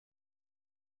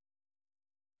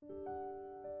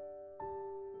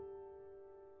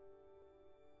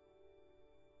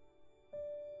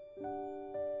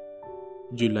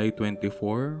July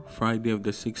 24, Friday of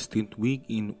the 16th week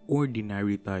in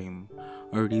Ordinary Time.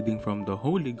 A reading from the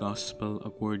Holy Gospel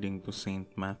according to St.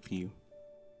 Matthew.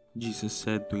 Jesus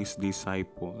said to his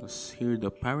disciples, "Hear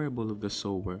the parable of the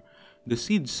sower. The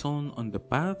seed sown on the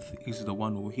path is the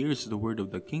one who hears the word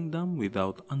of the kingdom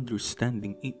without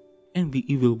understanding it. And the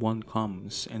evil one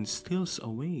comes and steals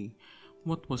away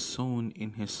what was sown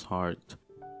in his heart.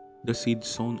 The seed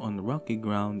sown on rocky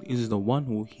ground is the one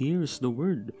who hears the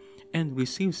word and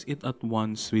receives it at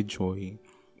once with joy.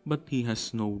 But he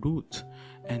has no root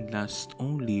and lasts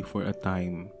only for a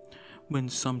time. When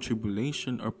some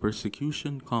tribulation or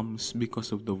persecution comes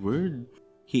because of the word,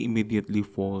 he immediately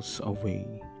falls away.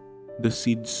 The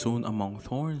seed sown among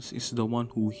thorns is the one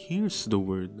who hears the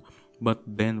word, but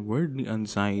then worldly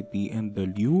anxiety and the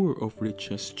lure of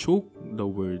riches choke the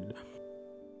word,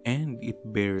 and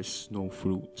it bears no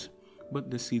fruit.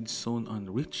 But the seed sown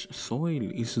on rich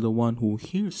soil is the one who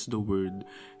hears the word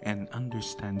and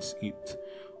understands it,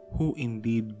 who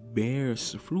indeed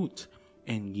bears fruit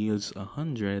and yields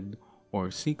 100 or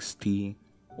 60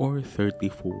 or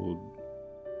 30-fold.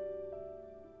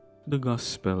 The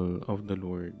Gospel of the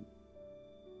Lord.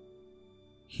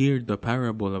 Hear the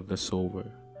parable of the sower.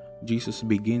 Jesus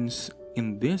begins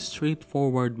in this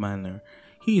straightforward manner.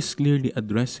 He is clearly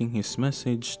addressing his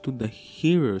message to the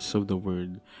hearers of the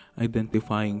word,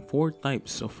 identifying 4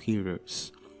 types of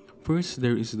hearers. First,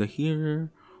 there is the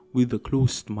hearer with a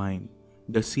closed mind.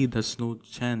 The seed has no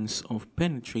chance of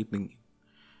penetrating it.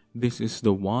 This is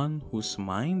the one whose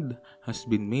mind has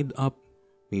been made up,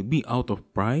 maybe out of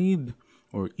pride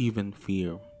or even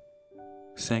fear.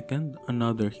 Second,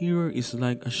 another hearer is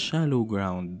like a shallow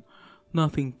ground.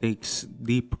 Nothing takes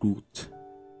deep root.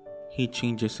 He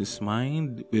changes his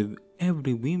mind with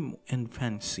every whim and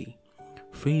fancy.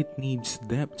 Faith needs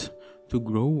depth to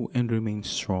grow and remain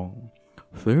strong.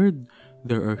 Third,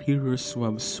 there are hearers who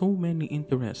have so many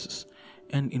interests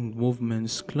and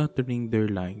involvements cluttering their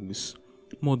lives.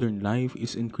 Modern life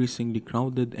is increasingly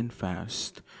crowded and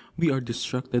fast. We are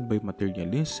distracted by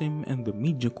materialism and the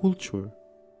media culture.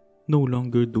 No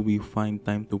longer do we find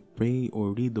time to pray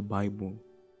or read the Bible.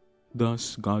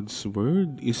 Thus, God's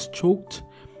word is choked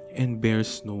and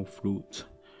bears no fruit.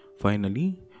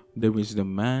 Finally, there is the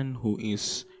man who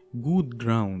is good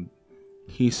ground.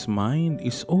 His mind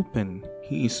is open.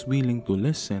 He is willing to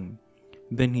listen.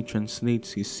 Then he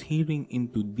translates his hearing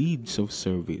into deeds of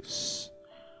service.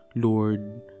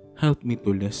 Lord, help me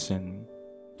to listen,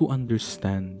 to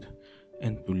understand,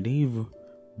 and to live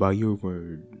by your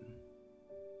word.